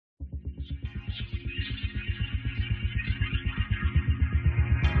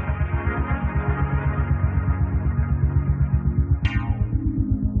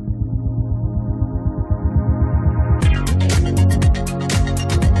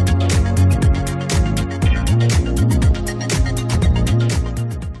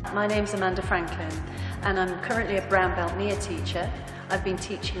name's Amanda Franklin and I'm currently a brown belt Nia teacher. I've been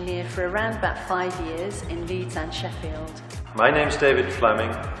teaching Nia for around about 5 years in Leeds and Sheffield. My name's David Fleming.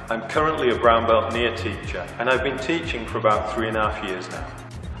 I'm currently a brown belt Nia teacher and I've been teaching for about 3.5 years now.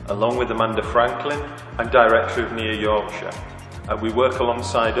 Along with Amanda Franklin, I'm director of Nia Yorkshire and we work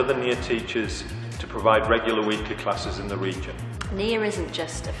alongside other Nia teachers to provide regular weekly classes in the region. Nia isn't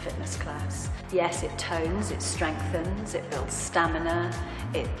just a fitness class. Yes, it tones, it strengthens, it builds stamina,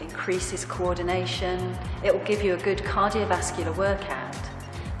 it increases coordination, it will give you a good cardiovascular workout,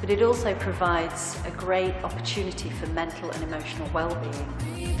 but it also provides a great opportunity for mental and emotional well-being.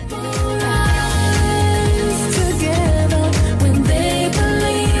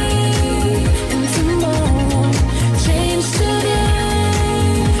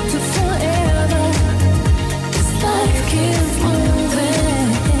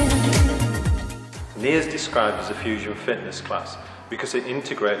 Nia is described as a fusion fitness class because it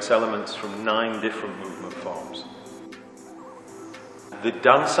integrates elements from 9 different movement forms. The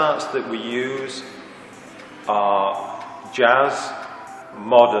dance arts that we use are jazz,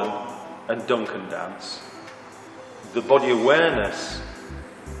 modern and Duncan dance. The body awareness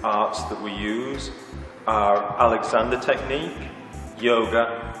arts that we use are Alexander technique,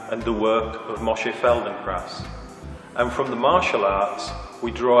 yoga and the work of Moshe Feldenkrais. And from the martial arts we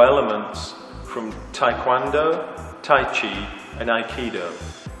draw elements from Taekwondo, Tai Chi and Aikido.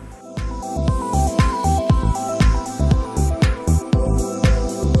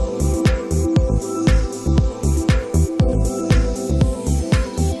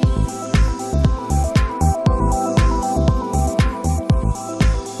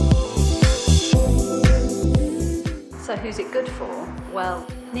 So who's it good for? Well,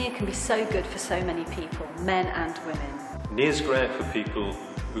 Nia can be so good for so many people, men and women. Nia's great for people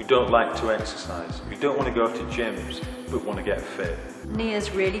who don't like to exercise, who don't want to go to gyms, but want to get fit.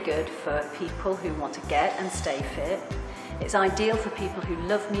 Nia's really good for people who want to get and stay fit. It's ideal for people who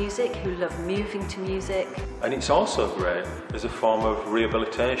love music, who love moving to music. And it's also great as a form of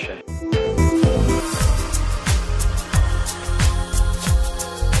rehabilitation.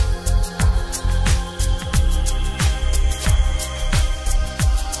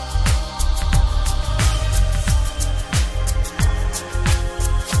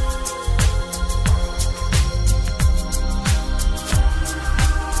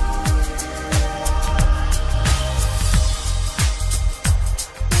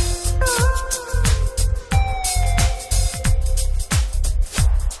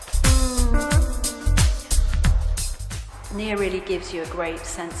 Nia really gives you a great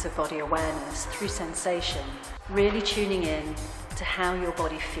sense of body awareness through sensation, really tuning in to how your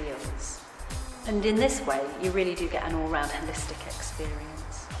body feels. And in this way, you really do get an all-round holistic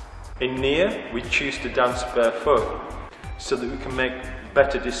experience. In Nia, we choose to dance barefoot so that we can make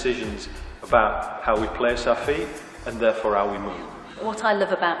better decisions about how we place our feet and therefore how we move. What I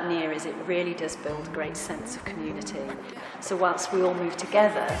love about Nia is it really does build a great sense of community. So whilst we all move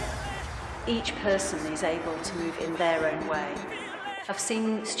together, each person is able to move in their own way. I've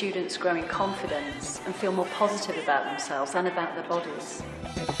seen students grow in confidence and feel more positive about themselves and about their bodies.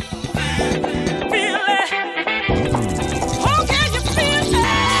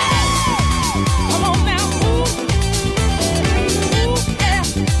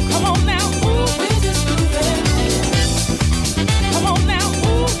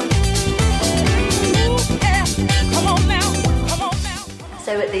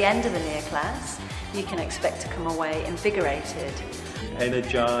 So at the end of the Nia class, you can expect to come away invigorated,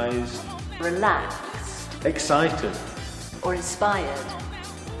 Energised, relaxed, excited, or inspired,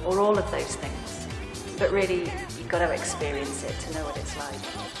 or all of those things. But really, you've got to experience it to know what it's like.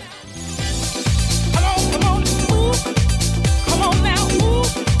 Come on, move.